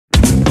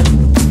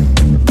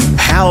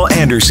Hal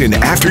Anderson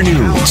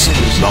Afternoons,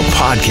 the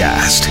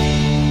podcast.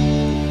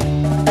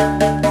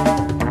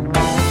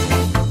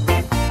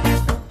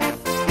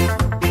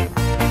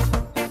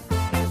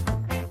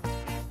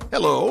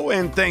 Hello,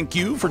 and thank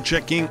you for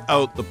checking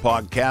out the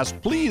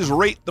podcast. Please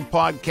rate the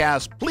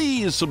podcast.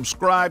 Please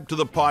subscribe to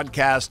the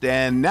podcast.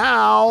 And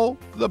now,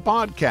 the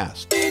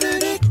podcast.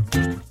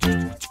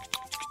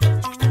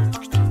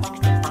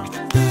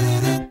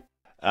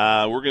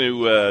 We're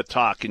going to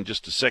talk in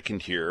just a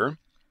second here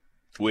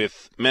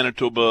with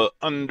Manitoba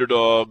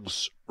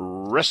Underdogs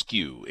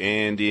Rescue.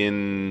 And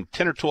in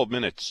 10 or 12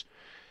 minutes,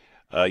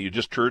 you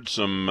just heard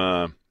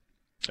I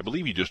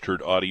believe you just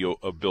heard audio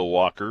of Bill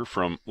Walker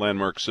from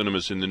Landmark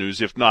Cinemas in the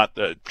news. If not,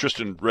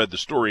 Tristan read the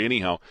story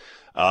anyhow.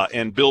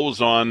 And Bill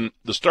was on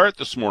The Start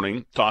this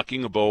morning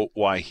talking about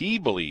why he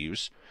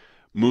believes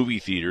movie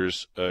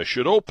theaters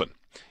should open.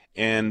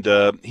 And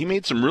he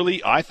made some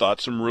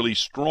really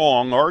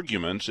strong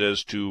arguments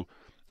as to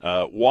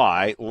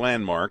why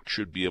Landmark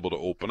should be able to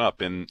open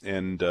up.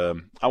 And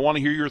I want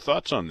to hear your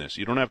thoughts on this.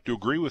 You don't have to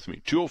agree with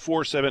me.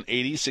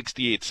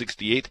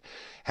 204-780-6868,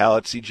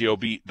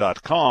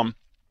 hal@cjob.com.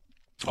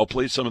 I'll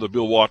play some of the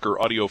Bill Walker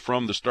audio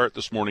from The Start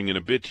this morning in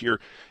a bit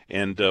here,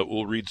 and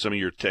we'll read some of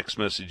your text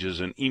messages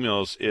and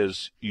emails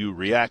as you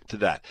react to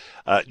that.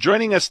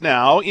 Joining us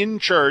now, in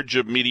charge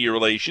of media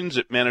relations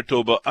at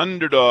Manitoba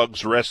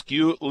Underdogs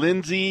Rescue,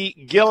 Lindsay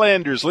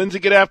Gillanders. Lindsay,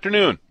 good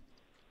afternoon.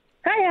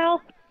 Hi,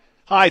 Al.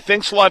 Hi,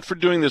 thanks a lot for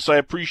doing this. I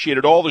appreciate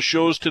it. All the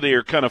shows today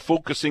are kind of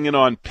focusing in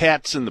on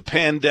pets and the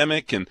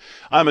pandemic, and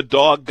I'm a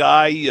dog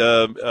guy,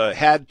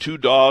 had two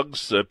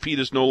dogs. Pete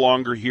is no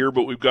longer here,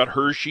 but we've got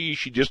Hershey.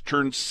 She just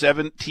turned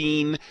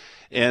 17,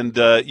 and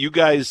you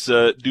guys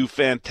do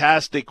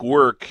fantastic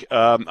work.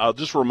 I'll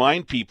just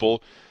remind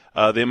people,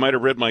 they might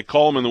have read my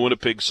column in the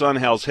Winnipeg Sun,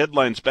 Hal's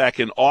Headlines,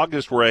 back in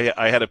August, where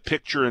I had a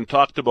picture and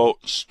talked about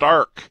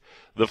Stark,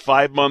 the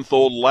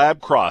 5-month-old lab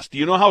cross. Do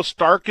you know how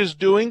Stark is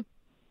doing?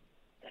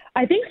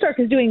 I think Stark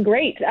is doing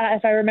great.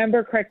 If I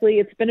remember correctly,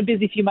 it's been a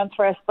busy few months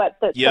for us, but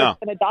Stark's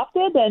been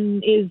adopted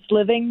and is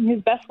living his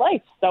best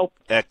life. So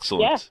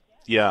excellent.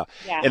 Yeah.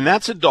 And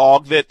that's a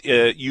dog that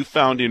you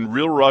found in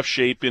real rough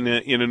shape in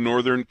a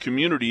northern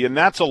community, and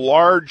that's a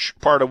large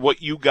part of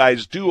what you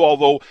guys do,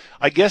 although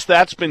I guess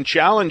that's been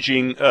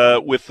challenging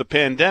with the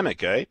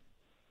pandemic, eh?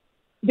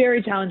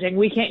 Very challenging.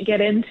 We can't get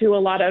into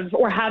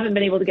or haven't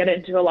been able to get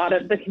into a lot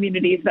of the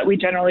communities that we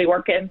generally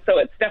work in, so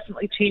it's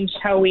definitely changed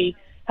how we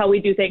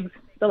do things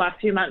the last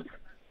few months.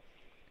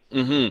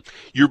 Mm-hmm.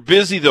 You're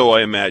busy, though,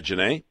 I imagine,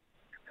 eh?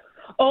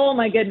 Oh,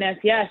 my goodness,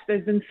 yes.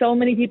 There's been so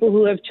many people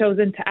who have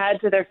chosen to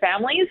add to their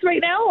families right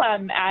now,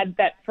 add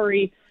that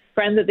furry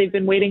friend that they've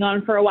been waiting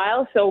on for a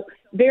while. So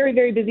very,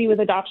 very busy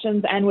with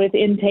adoptions and with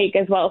intake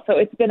as well. So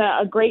it's been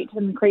a great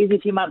and crazy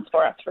few months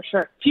for us, for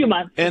sure. Few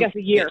months, I guess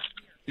a year.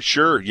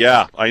 Sure,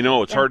 yeah, I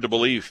know. It's hard to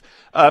believe.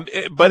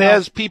 But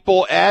as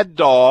people add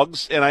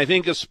dogs, and I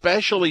think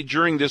especially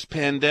during this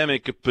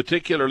pandemic,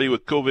 particularly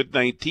with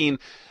COVID-19,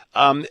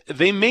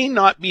 they may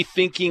not be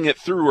thinking it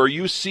through. Are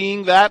you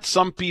seeing that?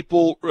 Some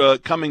people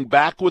coming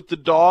back with the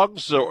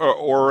dogs,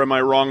 or am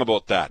I wrong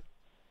about that?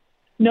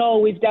 No,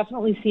 we've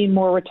definitely seen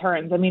more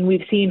returns. I mean,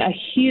 we've seen a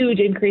huge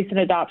increase in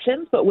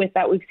adoptions, but with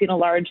that, we've seen a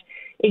large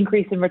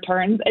increase in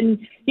returns.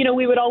 And,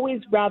 we would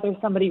always rather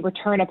somebody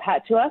return a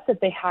pet to us if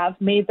they have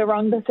made the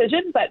wrong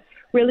decision, but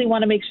really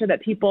want to make sure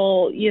that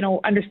people,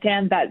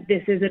 understand that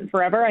this isn't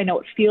forever. I know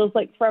it feels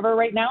like forever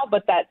right now,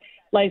 but that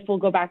life will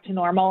go back to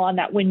normal, and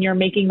that when you're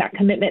making that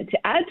commitment to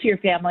add to your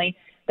family,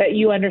 that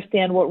you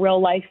understand what real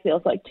life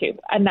feels like too,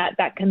 and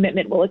that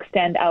commitment will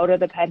extend out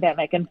of the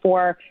pandemic. And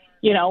for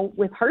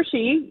with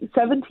Hershey,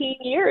 17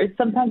 years,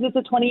 sometimes it's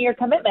a 20-year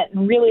commitment,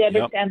 and really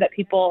understand that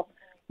people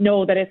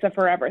know that it's a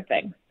forever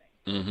thing.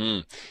 Mm-hmm.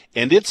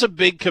 And it's a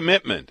big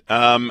commitment.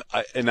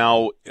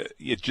 Now,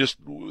 it just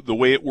the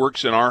way it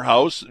works in our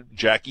house,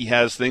 Jackie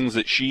has things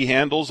that she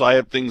handles. I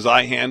have things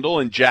I handle,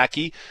 and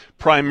Jackie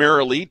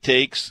primarily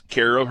takes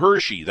care of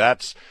Hershey.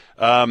 That's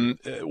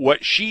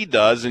what she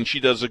does, and she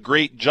does a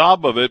great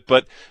job of it.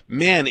 But,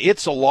 man,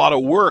 it's a lot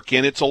of work,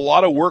 and it's a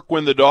lot of work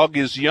when the dog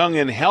is young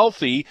and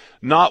healthy,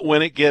 not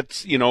when it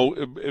gets,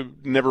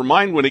 never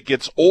mind when it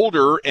gets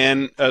older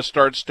and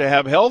starts to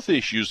have health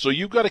issues. So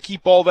you've got to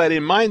keep all that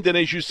in mind. And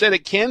as you said,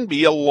 it can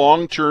be a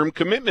long-term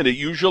commitment. It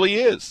usually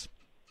is.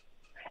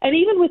 And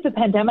even with the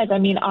pandemic, I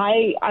mean,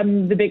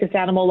 I'm the biggest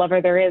animal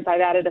lover there is.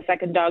 I've added a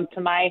second dog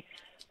to my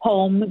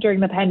home during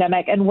the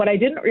pandemic. And what I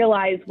didn't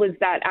realize was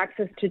that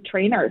access to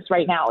trainers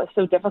right now is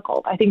so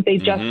difficult. I think they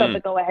just got the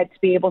go-ahead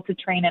to be able to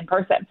train in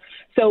person.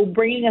 So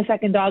bringing a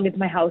second dog into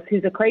my house,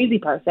 who's a crazy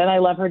person, I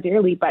love her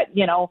dearly, but,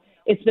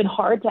 it's been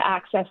hard to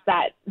access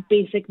that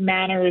basic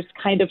manners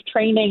kind of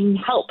training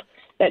help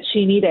that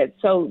she needed.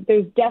 So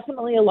there's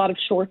definitely a lot of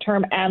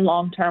short-term and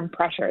long-term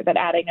pressure that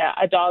adding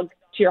a dog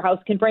to your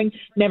house can bring,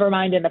 never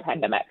mind in the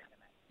pandemic.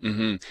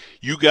 Mm-hmm.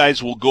 You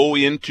guys will go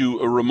into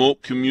a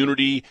remote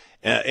community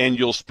and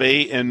you'll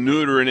spay and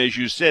neuter. And as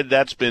you said,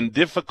 that's been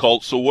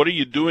difficult. So what are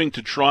you doing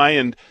to try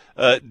and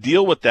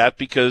deal with that?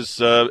 Because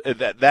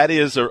that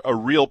is a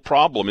real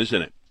problem,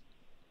 isn't it?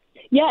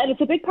 Yeah, and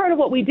it's a big part of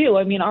what we do.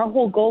 I mean, our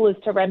whole goal is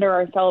to render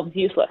ourselves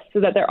useless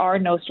so that there are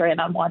no stray and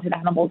unwanted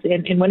animals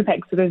in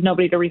Winnipeg, so there's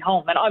nobody to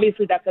rehome. And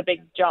obviously that's a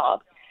big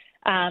job.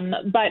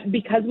 But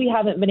because we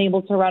haven't been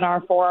able to run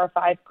our 4 or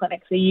 5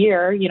 clinics a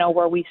year,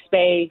 where we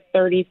spay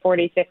 30,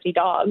 40, 50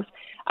 dogs,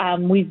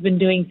 we've been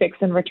doing fix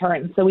and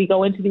return. So we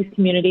go into these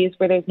communities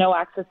where there's no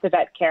access to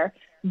vet care,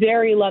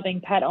 very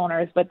loving pet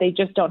owners, but they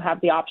just don't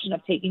have the option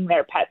of taking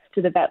their pets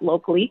to the vet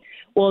locally.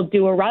 We'll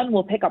do a run.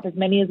 We'll pick up as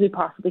many as we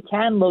possibly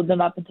can, load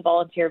them up into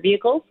volunteer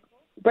vehicles,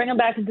 bring them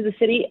back into the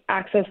city,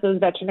 access those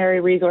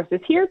veterinary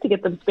resources here to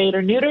get them spayed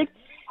or neutered,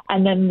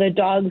 and then the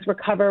dogs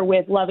recover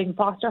with loving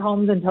foster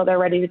homes until they're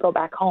ready to go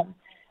back home.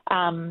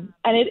 And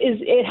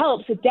it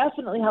helps. It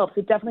definitely helps.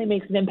 It definitely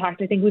makes an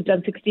impact. I think we've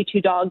done 62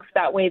 dogs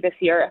that way this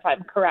year, if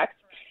I'm correct.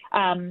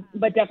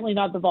 But definitely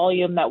not the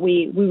volume that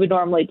we would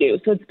normally do.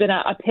 So it's been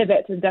a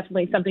pivot and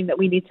definitely something that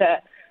we need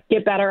to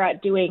get better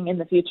at doing in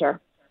the future.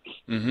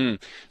 Mm-hmm.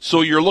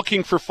 So you're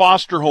looking for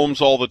foster homes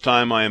all the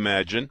time, I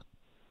imagine.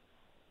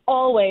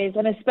 Always,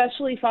 and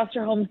especially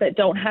foster homes that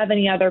don't have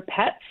any other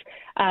pets.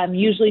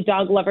 Usually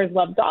dog lovers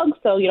love dogs,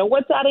 so,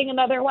 what's adding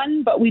another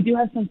one? But we do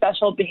have some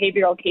special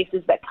behavioral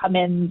cases that come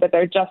in that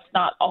they're just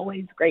not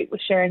always great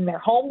with sharing their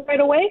home right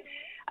away.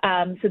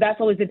 So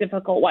that's always a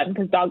difficult one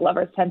because dog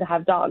lovers tend to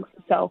have dogs.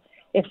 So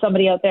if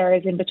somebody out there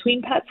is in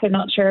between pets, they're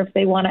not sure if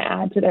they want to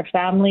add to their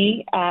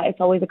family, it's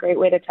always a great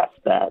way to test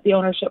the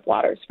ownership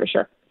waters for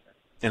sure.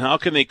 And how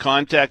can they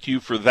contact you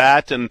for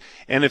that? And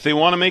if they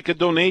want to make a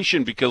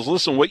donation, because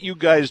listen, what you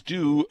guys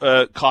do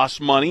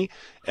costs money,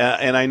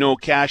 and I know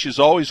cash is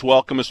always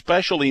welcome,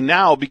 especially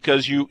now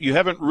because you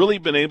haven't really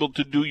been able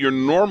to do your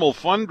normal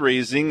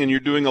fundraising, and you're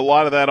doing a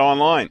lot of that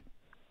online.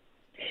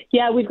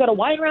 Yeah, we've got a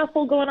wine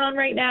raffle going on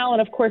right now,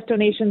 and of course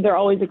donations are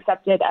always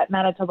accepted at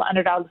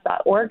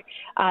manitobaunderdogs.org.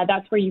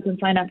 That's where you can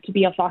sign up to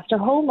be a foster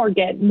home or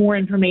get more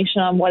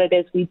information on what it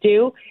is we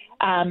do.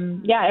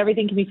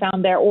 Everything can be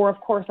found there, or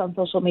of course on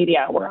social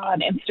media. We're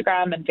on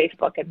Instagram and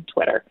Facebook and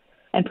Twitter,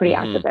 and pretty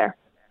active there.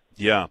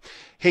 Yeah.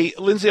 Hey,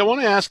 Lindsay, I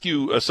want to ask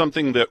you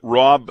something that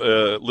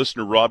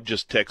listener Rob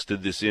just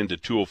texted this in to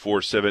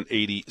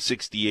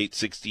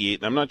 204-780-6868.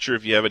 And I'm not sure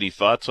if you have any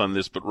thoughts on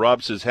this, but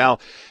Rob says, Hal,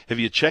 have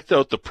you checked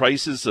out the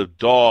prices of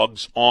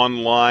dogs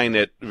online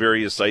at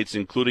various sites,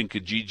 including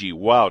Kijiji?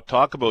 Wow,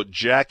 talk about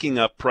jacking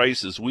up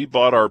prices. We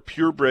bought our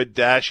purebred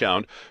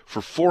dachshund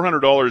for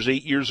 $400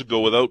 8 years ago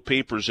without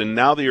papers, and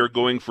now they are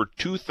going for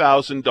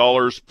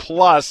 $2,000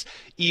 plus.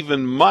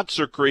 Even mutts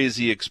are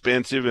crazy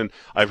expensive, and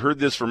I've heard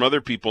this from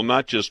other people,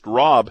 not just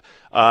Rob.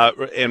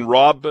 And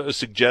Rob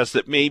suggests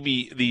that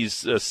maybe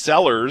these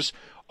sellers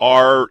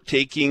are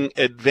taking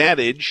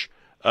advantage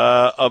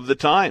of the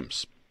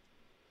times.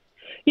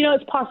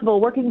 It's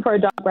possible. Working for a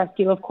dog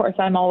rescue, of course,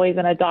 I'm always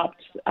an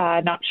adopt,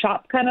 not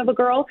shop kind of a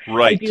girl.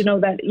 Right. I do know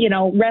that,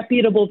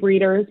 reputable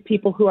breeders,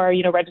 people who are,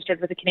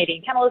 registered with the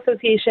Canadian Kennel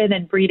Association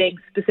and breeding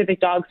specific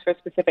dogs for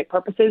specific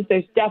purposes,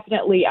 there's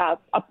definitely a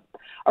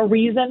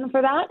reason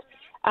for that.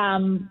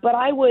 But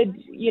I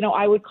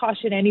would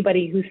caution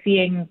anybody who's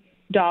seeing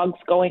dogs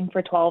going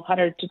for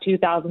 $1,200 to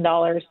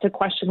 $2,000 to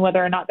question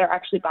whether or not they're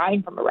actually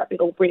buying from a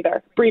reputable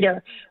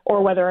breeder,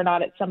 or whether or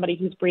not it's somebody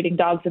who's breeding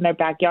dogs in their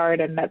backyard,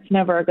 and that's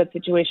never a good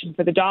situation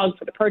for the dog,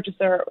 for the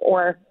purchaser,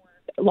 or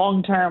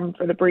long-term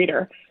for the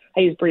breeder. I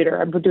use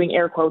breeder. I'm doing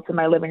air quotes in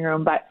my living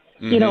room, but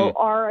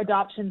our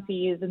adoption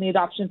fees and the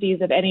adoption fees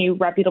of any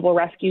reputable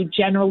rescue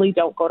generally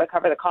don't go to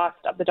cover the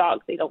cost of the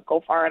dogs. They don't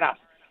go far enough.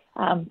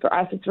 For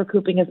us, it's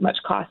recouping as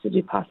much cost as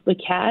we possibly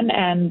can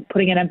and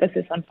putting an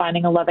emphasis on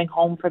finding a loving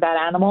home for that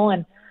animal.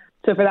 And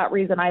so for that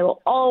reason, I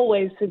will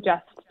always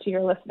suggest to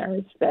your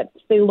listeners that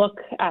they look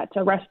at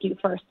a rescue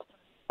first,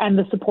 and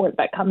the support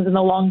that comes in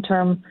the long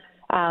term,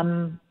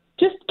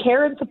 just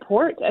care and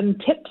support and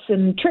tips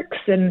and tricks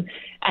and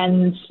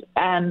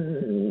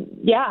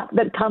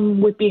that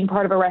come with being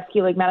part of a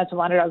rescue like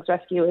Manitoba Underdogs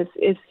Rescue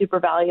is super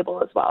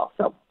valuable as well.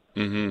 So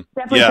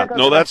definitely check out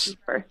the rescue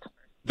first.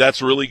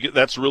 That's really good.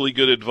 That's really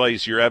good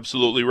advice. You're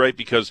absolutely right,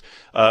 because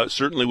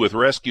certainly with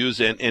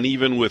rescues and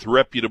even with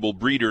reputable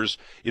breeders,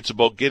 it's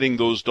about getting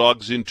those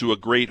dogs into a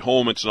great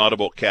home. It's not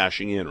about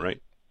cashing in,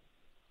 right?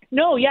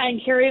 No, yeah,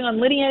 and carrying on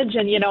lineage.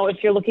 And,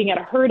 if you're looking at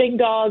a herding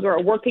dog or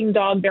a working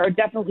dog, there are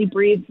definitely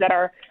breeds that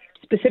are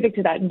specific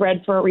to that and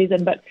bred for a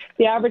reason. But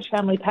the average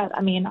family pet,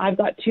 I've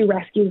got 2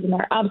 rescues and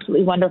they're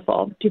absolutely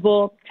wonderful.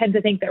 People tend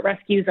to think that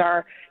rescues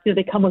are,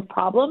 they come with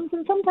problems,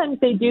 and sometimes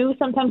they do.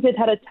 Sometimes they've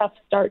had a tough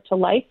start to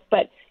life,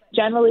 but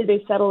generally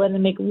they settle in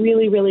and make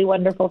really, really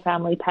wonderful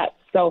family pets.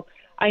 So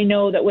I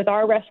know that with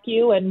our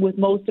rescue and with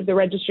most of the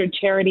registered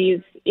charities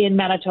in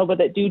Manitoba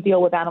that do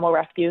deal with animal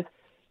rescues,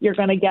 you're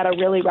going to get a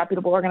really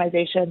reputable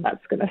organization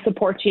that's going to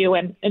support you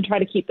and try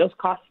to keep those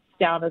costs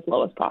down as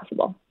low as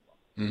possible.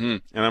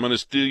 And I'm going to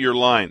steal your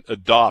line.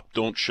 Adopt,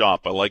 don't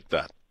shop. I like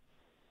that.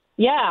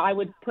 Yeah, I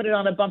would put it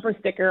on a bumper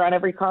sticker on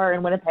every car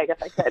in Winnipeg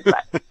if I could,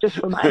 but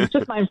just mine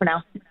for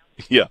now.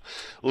 Yeah.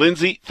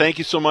 Lindsay, thank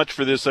you so much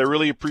for this. I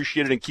really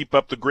appreciate it, and keep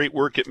up the great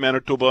work at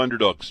Manitoba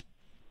Underdogs.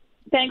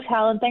 Thanks,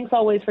 Hal, and thanks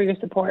always for your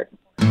support.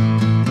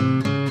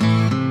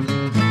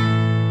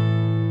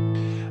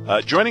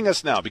 Joining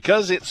us now,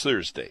 because it's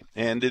Thursday,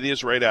 and it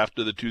is right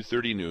after the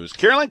 2:30 news,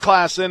 Carolyn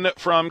Klassen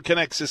from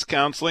Connexus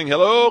Counseling.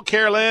 Hello,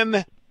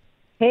 Carolyn.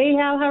 Hey,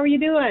 Hal, how are you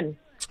doing?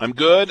 I'm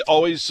good.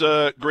 Always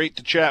great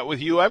to chat with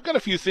you. I've got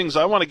a few things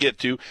I want to get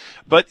to,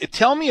 but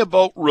tell me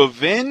about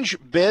revenge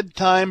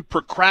bedtime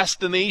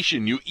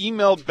procrastination. You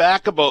emailed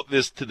back about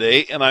this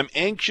today, and I'm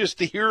anxious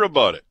to hear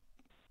about it.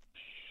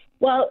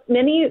 Well,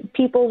 many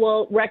people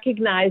will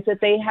recognize that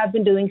they have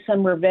been doing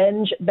some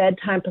revenge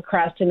bedtime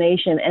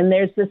procrastination. And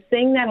there's this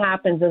thing that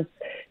happens is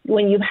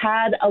when you've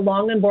had a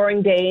long and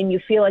boring day and you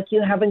feel like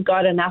you haven't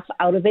got enough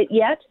out of it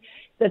yet,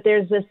 that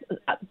there's this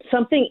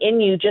something in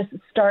you just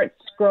starts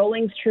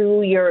scrolling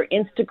through your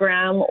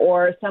Instagram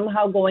or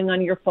somehow going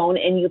on your phone,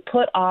 and you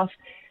put off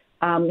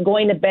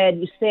going to bed.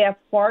 You stay up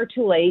far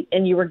too late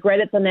and you regret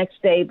it the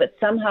next day, but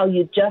somehow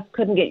you just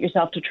couldn't get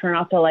yourself to turn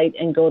off the light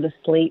and go to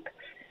sleep.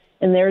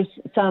 And there's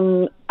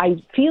I'm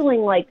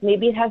feeling like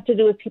maybe it has to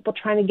do with people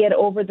trying to get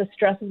over the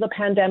stress of the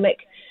pandemic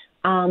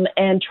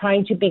and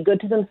trying to be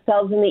good to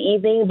themselves in the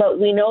evening. But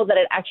we know that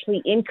it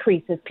actually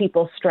increases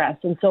people's stress.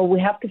 And so we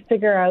have to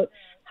figure out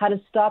how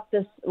to stop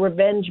this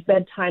revenge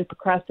bedtime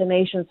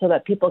procrastination so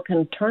that people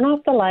can turn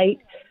off the light,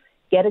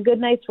 get a good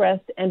night's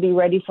rest, and be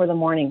ready for the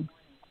morning.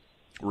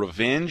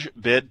 Revenge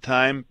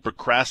bedtime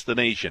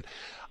procrastination.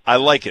 I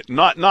like it.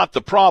 Not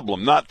the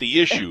problem, not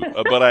the issue,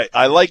 but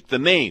I like the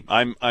name.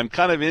 I'm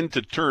kind of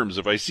into terms.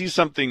 If I see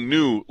something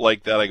new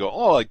like that, I go,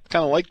 oh, I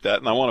kind of like that,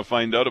 and I want to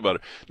find out about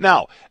it.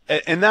 Now,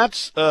 and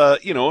that's,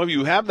 if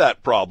you have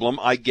that problem,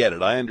 I get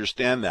it. I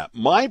understand that.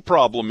 My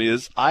problem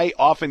is I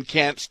often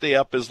can't stay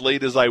up as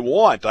late as I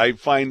want. I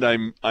find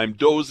I'm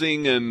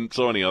dozing, and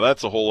so anyhow,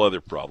 that's a whole other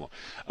problem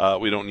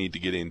we don't need to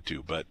get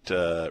into. But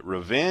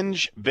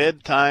revenge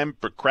bedtime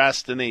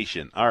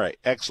procrastination. All right,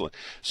 excellent.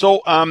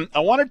 So I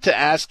wanted to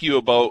ask you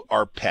about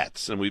our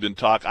pets, and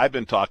I've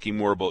been talking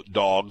more about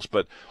dogs,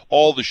 but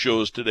all the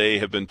shows today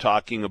have been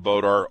talking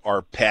about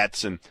our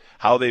pets and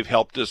how they've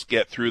helped us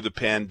get through the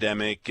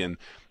pandemic. And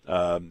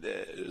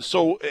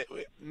so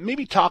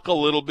maybe talk a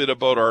little bit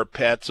about our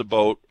pets,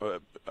 about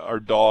our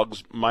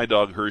dogs, my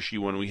dog Hershey,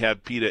 when we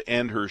had PETA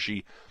and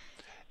Hershey.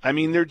 I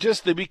mean,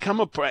 they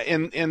become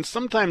and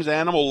sometimes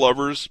animal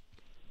lovers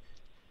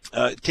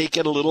take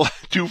it a little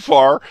too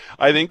far,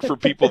 I think, for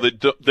people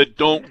that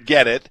don't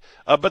get it.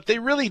 But they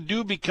really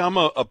do become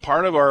a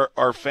part of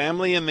our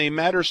family, and they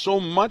matter so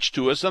much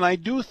to us. And I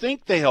do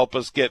think they help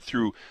us get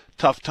through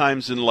tough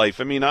times in life.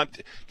 I mean,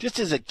 just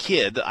as a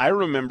kid, I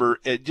remember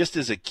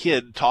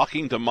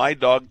talking to my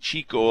dog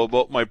Chico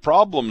about my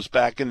problems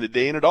back in the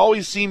day, and it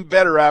always seemed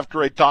better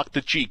after I talked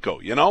to Chico,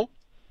 you know?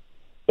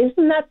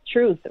 Isn't that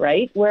truth,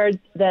 right? Where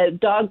the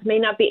dogs may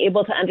not be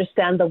able to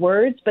understand the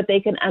words, but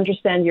they can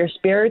understand your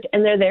spirit,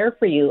 and they're there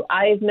for you.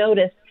 I've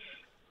noticed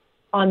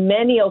on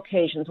many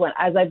occasions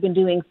as I've been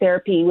doing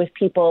therapy with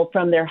people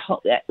from their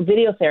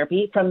video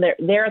therapy,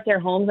 they're at their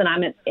homes, and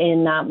I'm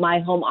in my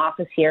home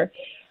office here.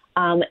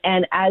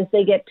 And as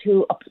they get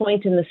to a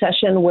point in the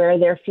session where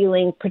they're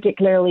feeling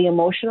particularly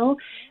emotional,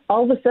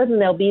 all of a sudden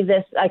there'll be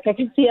this, like I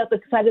can see out the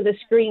side of the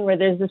screen where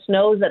there's this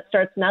nose that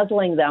starts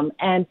nuzzling them.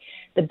 And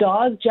the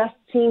dog just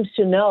seems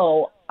to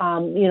know,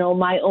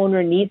 my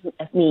owner needs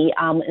me.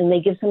 And they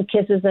give some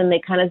kisses and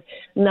they kind of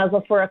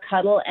nuzzle for a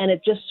cuddle, and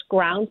it just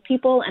grounds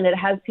people and it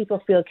has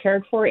people feel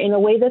cared for in a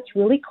way that's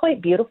really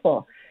quite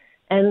beautiful.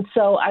 And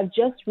so I've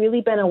just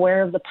really been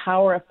aware of the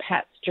power of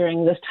pets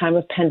during this time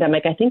of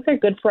pandemic. I think they're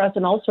good for us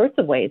in all sorts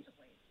of ways.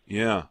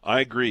 Yeah,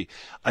 I agree.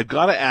 I've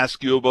got to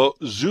ask you about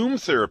Zoom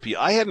therapy.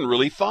 I hadn't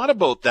really thought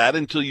about that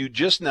until you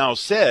just now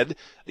said,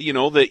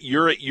 that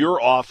you're at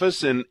your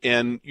office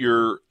and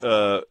your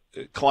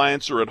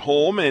clients are at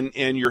home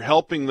and you're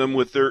helping them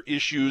with their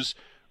issues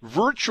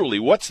virtually.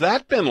 What's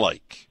that been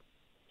like?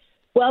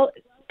 Well,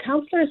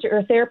 counselors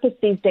or therapists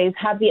these days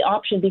have the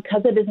option,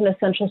 because it is an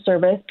essential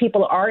service.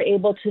 People are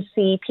able to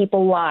see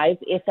people live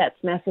if that's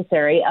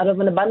necessary. Out of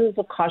an abundance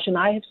of caution,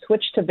 I have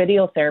switched to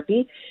video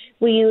therapy.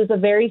 We use a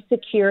very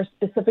secure,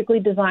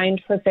 specifically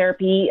designed for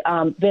therapy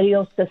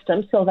video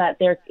system so that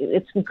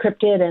it's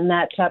encrypted and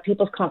that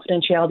people's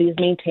confidentiality is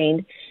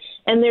maintained.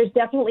 And there's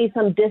definitely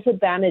some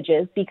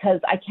disadvantages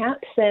because I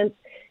can't sense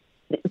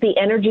the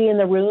energy in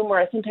the room, or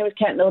I sometimes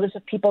can't notice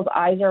if people's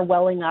eyes are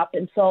welling up.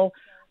 And so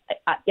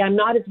I'm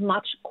not as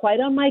much quite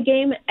on my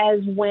game as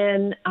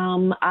when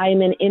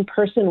I'm in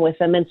person with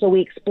them. And so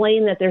we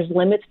explain that there's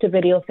limits to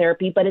video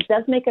therapy, but it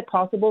does make it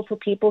possible for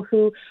people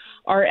who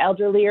are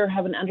elderly or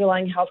have an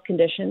underlying health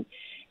condition.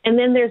 And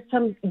then there's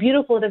some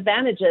beautiful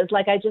advantages,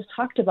 like I just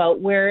talked about,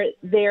 where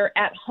they're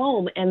at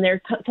home and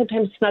they're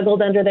sometimes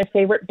snuggled under their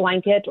favorite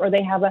blanket, or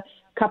they have a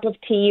cup of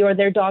tea, or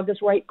their dog is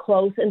right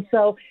close.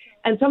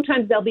 And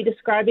sometimes they'll be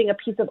describing a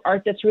piece of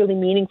art that's really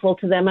meaningful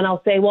to them, and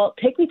I'll say, well,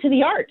 take me to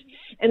the art.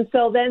 And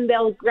so then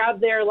they'll grab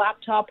their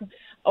laptop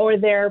or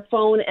their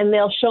phone, and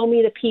they'll show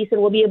me the piece,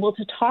 and we'll be able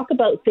to talk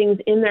about things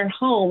in their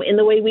home in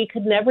the way we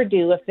could never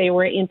do if they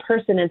were in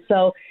person. And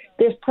so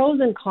there's pros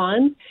and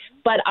cons,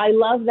 but I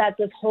love that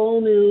this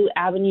whole new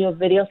avenue of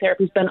video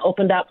therapy has been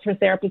opened up for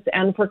therapists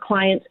and for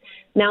clients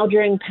now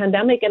during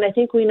pandemic. And I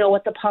think we know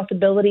what the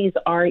possibilities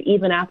are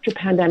even after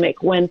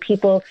pandemic. When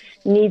people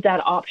need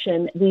that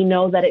option, we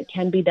know that it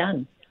can be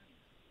done.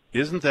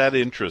 Isn't that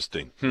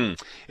interesting?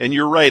 And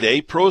you're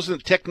right, pros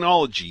and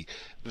technology.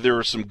 There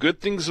are some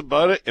good things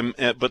about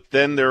it, but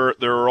then there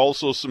are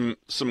also some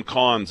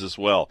cons as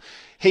well.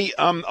 Hey,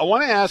 I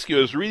want to ask you,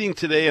 I was reading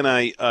today, and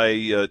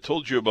I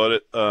told you about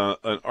it,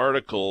 an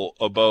article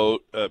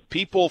about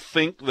people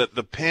think that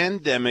the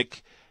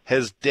pandemic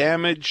has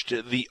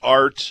damaged the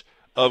art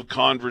of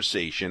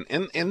conversation.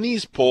 And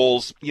these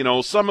polls,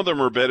 some of them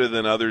are better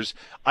than others.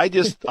 I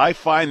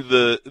find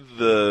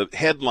the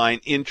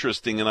headline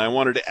interesting, and I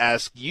wanted to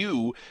ask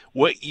you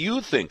what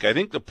you think. I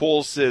think the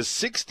poll says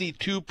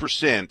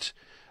 62%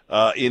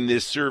 in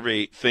this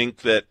survey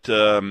think that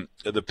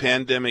the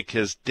pandemic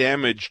has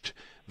damaged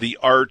the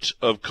art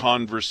of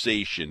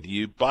conversation. Do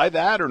you buy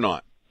that or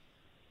not?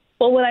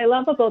 Well, what I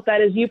love about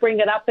that is you bring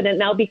it up and it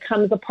now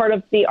becomes a part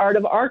of the art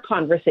of our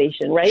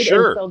conversation, right?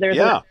 Sure. And so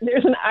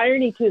there's an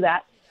irony to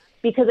that,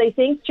 because I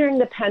think during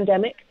the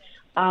pandemic,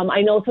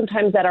 I know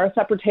sometimes at our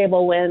supper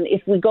table,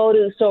 if we go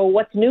to, so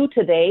what's new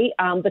today,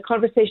 the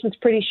conversation's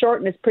pretty short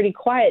and it's pretty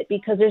quiet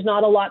because there's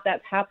not a lot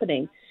that's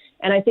happening.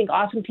 And I think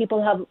often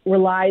people have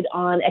relied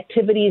on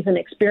activities and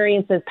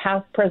experiences,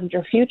 past, present,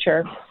 or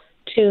future,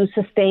 to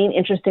sustain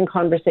interesting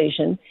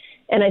conversation.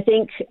 And I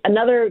think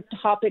another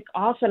topic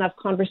often of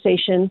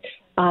conversation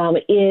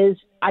is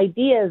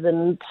ideas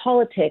and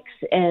politics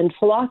and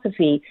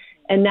philosophy.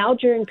 And now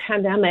during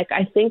pandemic,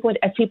 I think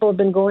as people have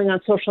been going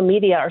on social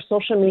media, our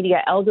social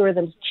media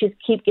algorithms just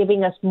keep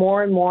giving us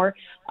more and more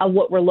of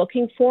what we're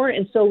looking for.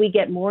 And so we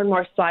get more and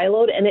more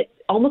siloed, and it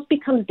almost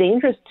becomes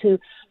dangerous to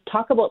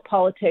talk about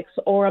politics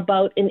or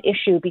about an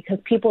issue because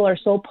people are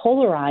so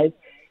polarized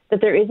that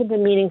there isn't a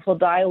meaningful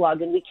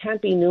dialogue and we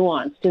can't be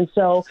nuanced. And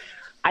so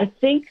I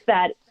think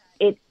that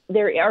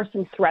there are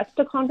some threats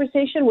to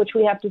conversation, which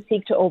we have to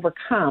seek to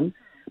overcome.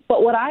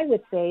 But what I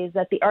would say is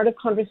that the art of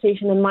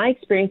conversation, in my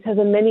experience, has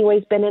in many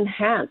ways been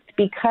enhanced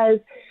because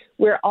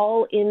we're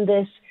all in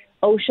this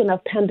ocean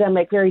of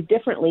pandemic very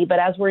differently, but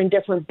as we're in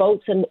different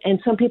boats, and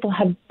some people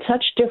have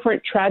such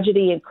different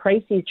tragedy and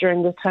crises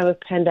during this time of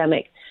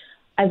pandemic.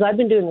 As I've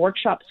been doing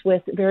workshops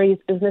with various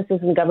businesses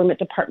and government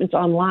departments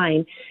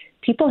online,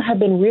 people have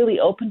been really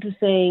open to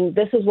saying,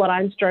 this is what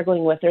I'm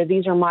struggling with, or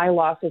these are my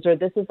losses, or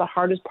this is the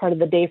hardest part of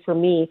the day for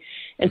me.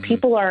 And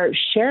people are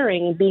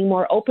sharing and being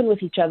more open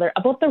with each other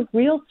about the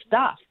real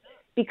stuff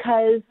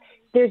because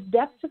there's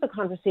depth to the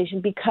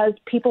conversation because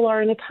people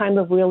are in a time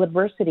of real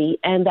adversity.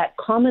 And that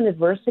common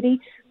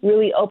adversity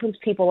really opens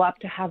people up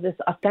to have this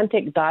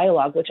authentic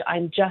dialogue, which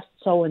I'm just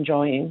so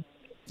enjoying.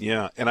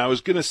 Yeah, and I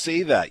was going to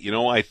say that,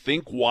 I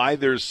think why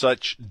there's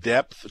such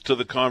depth to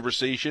the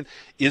conversation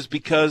is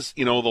because,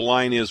 the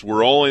line is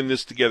we're all in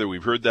this together.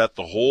 We've heard that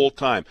the whole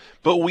time.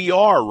 But we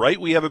are,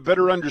 right? We have a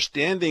better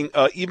understanding,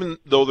 even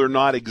though they're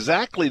not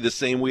exactly the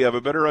same, we have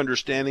a better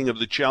understanding of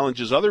the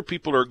challenges other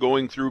people are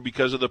going through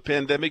because of the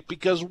pandemic,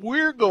 because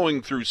we're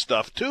going through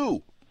stuff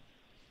too.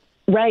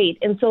 Right.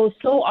 And so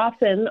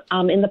often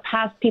in the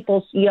past,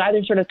 you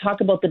either sort of talk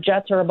about the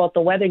Jets or about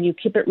the weather and you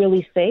keep it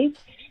really safe.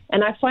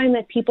 And I find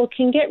that people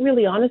can get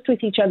really honest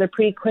with each other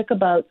pretty quick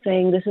about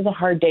saying, this is a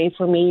hard day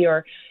for me,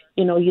 or,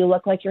 you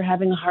look like you're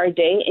having a hard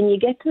day. And you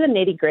get to the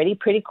nitty gritty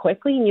pretty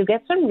quickly and you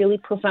get some really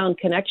profound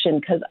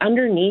connection because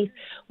underneath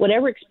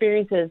whatever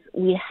experiences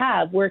we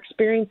have, we're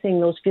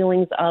experiencing those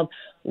feelings of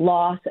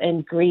loss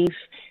and grief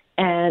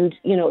and,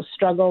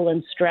 struggle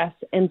and stress.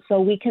 And so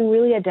we can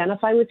really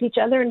identify with each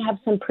other and have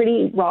some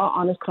pretty raw,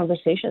 honest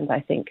conversations,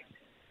 I think.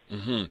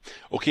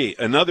 Okay,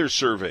 another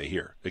survey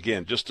here,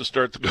 again, just to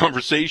start the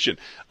conversation.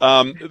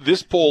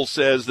 This poll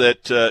says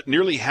that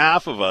nearly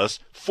half of us,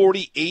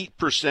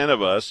 48%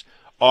 of us,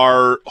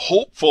 are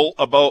hopeful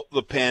about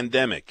the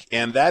pandemic,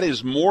 and that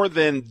is more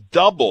than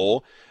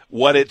double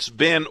what it's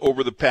been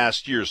over the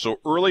past year.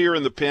 So earlier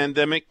in the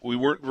pandemic, we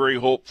weren't very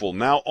hopeful.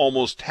 Now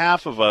almost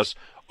half of us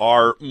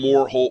are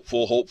more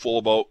hopeful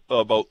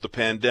about the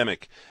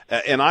pandemic.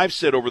 And I've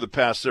said over the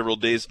past several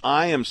days,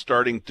 I am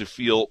starting to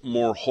feel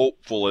more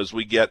hopeful as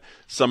we get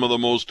some of the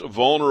most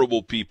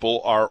vulnerable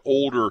people, our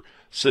older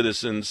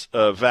citizens,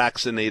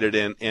 vaccinated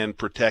and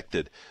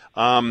protected.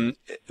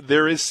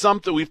 There is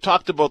something, we've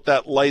talked about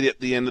that light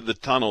at the end of the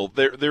tunnel.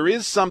 There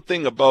is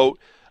something about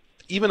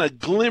even a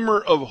glimmer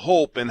of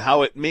hope and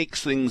how it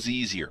makes things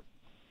easier.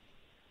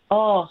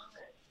 Oh,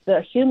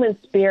 the human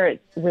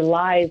spirit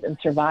relies and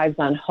survives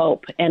on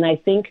hope. And I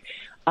think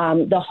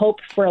the hope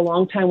for a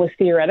long time was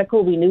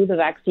theoretical. We knew the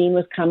vaccine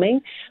was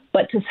coming,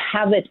 but to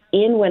have it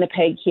in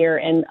Winnipeg here,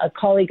 and a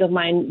colleague of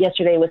mine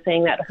yesterday was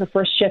saying that her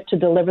first shift to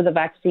deliver the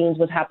vaccines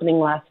was happening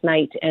last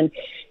night. And,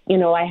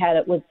 I had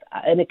it was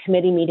in a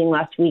committee meeting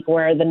last week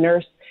where the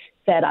nurse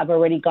said, I've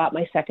already got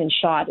my second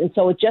shot. And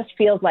so it just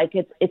feels like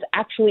it's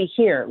actually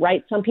here,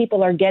 right? Some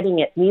people are getting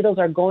it. Needles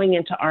are going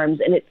into arms,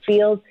 and it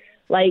feels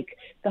like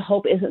the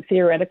hope isn't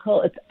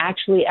theoretical. It's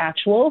actually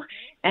actual.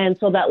 And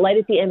so that light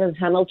at the end of the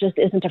tunnel just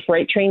isn't a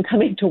freight train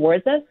coming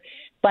towards us,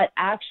 but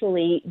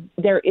actually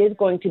there is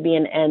going to be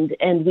an end,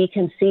 and we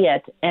can see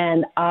it.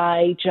 And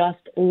I just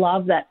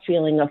love that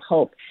feeling of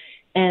hope.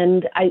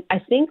 And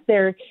I think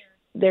there's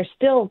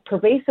still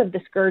pervasive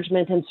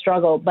discouragement and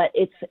struggle, but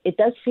it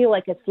does feel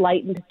like it's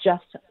lightened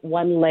just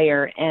one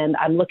layer. And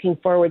I'm looking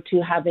forward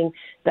to having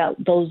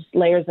those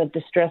layers of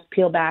distress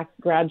peel back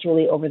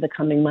gradually over the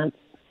coming months.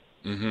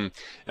 Mm-hmm.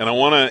 And I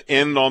want to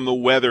end on the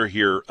weather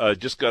here.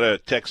 Just got a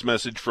text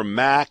message from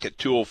Mac at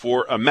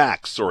 204,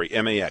 Max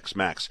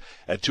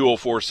at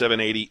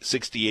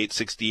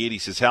 204-780-6868. He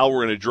says, Hal,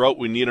 we're in a drought.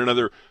 We need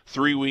another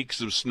 3 weeks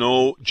of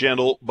snow,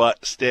 gentle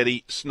but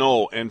steady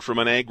snow. And from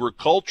an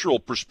agricultural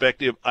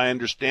perspective, I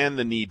understand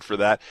the need for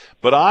that.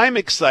 But I'm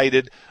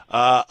excited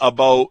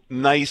about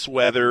nice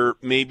weather,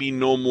 maybe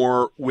no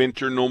more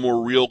winter, no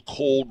more real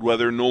cold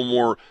weather, no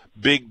more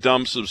big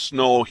dumps of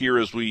snow here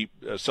as we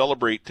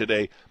celebrate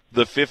today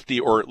the 50,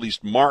 or at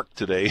least mark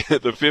today,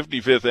 the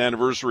 55th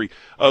anniversary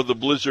of the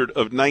blizzard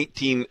of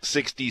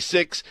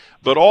 1966.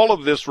 But all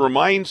of this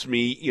reminds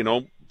me,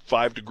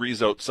 5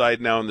 degrees outside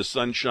now in the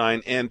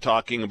sunshine, and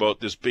talking about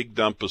this big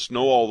dump of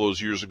snow all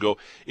those years ago.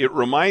 It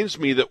reminds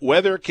me that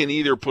weather can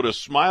either put a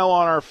smile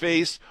on our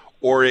face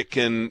or it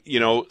can,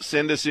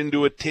 send us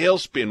into a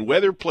tailspin.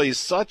 Weather plays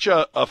such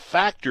a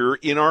factor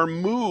in our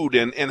mood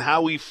and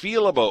how we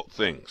feel about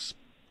things.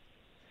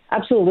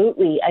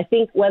 Absolutely. I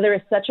think weather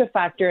is such a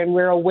factor, and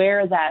we're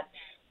aware that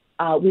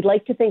we'd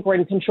like to think we're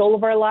in control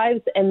of our lives,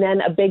 and then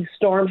a big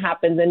storm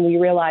happens and we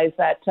realize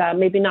that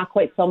maybe not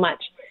quite so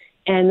much.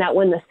 And that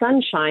when the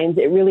sun shines,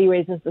 it really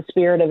raises the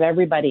spirit of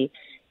everybody.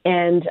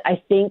 And I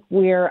think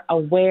we're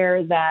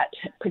aware that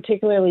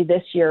particularly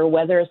this year,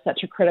 weather is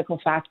such a critical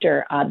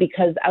factor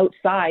because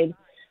outside,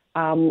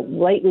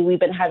 lately we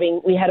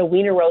had a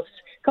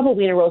couple of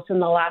wiener roasts in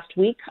the last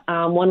week.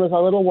 One was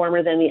a little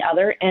warmer than the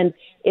other. And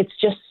it's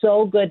just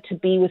so good to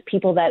be with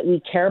people that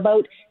we care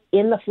about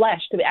in the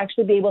flesh, to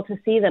actually be able to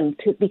see them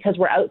because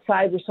we're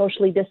outside, we're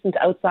socially distant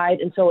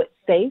outside. And so it's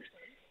safe.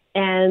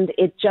 And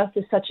it just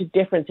is such a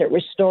difference. It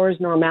restores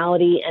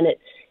normality. And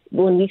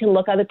when we can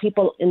look other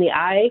people in the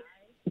eye,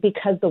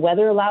 because the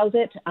weather allows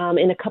it,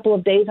 in a couple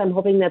of days, I'm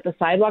hoping that the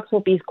sidewalks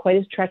won't be quite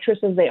as treacherous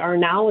as they are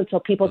now, and so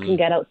people can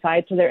get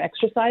outside for their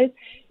exercise.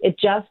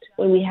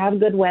 When we have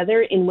good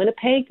weather in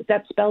Winnipeg,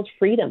 that spells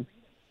freedom.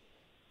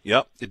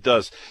 Yep, it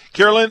does.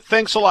 Carolyn,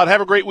 thanks a lot.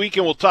 Have a great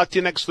weekend. We'll talk to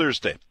you next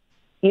Thursday.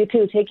 You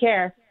too. Take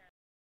care.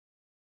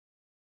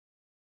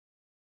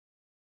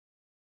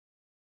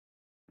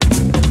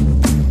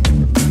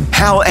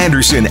 Hal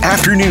Anderson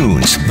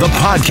Afternoons, the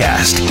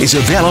podcast, is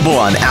available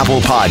on Apple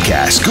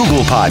Podcasts,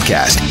 Google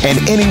Podcasts,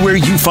 and anywhere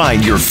you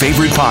find your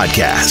favorite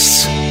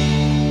podcasts.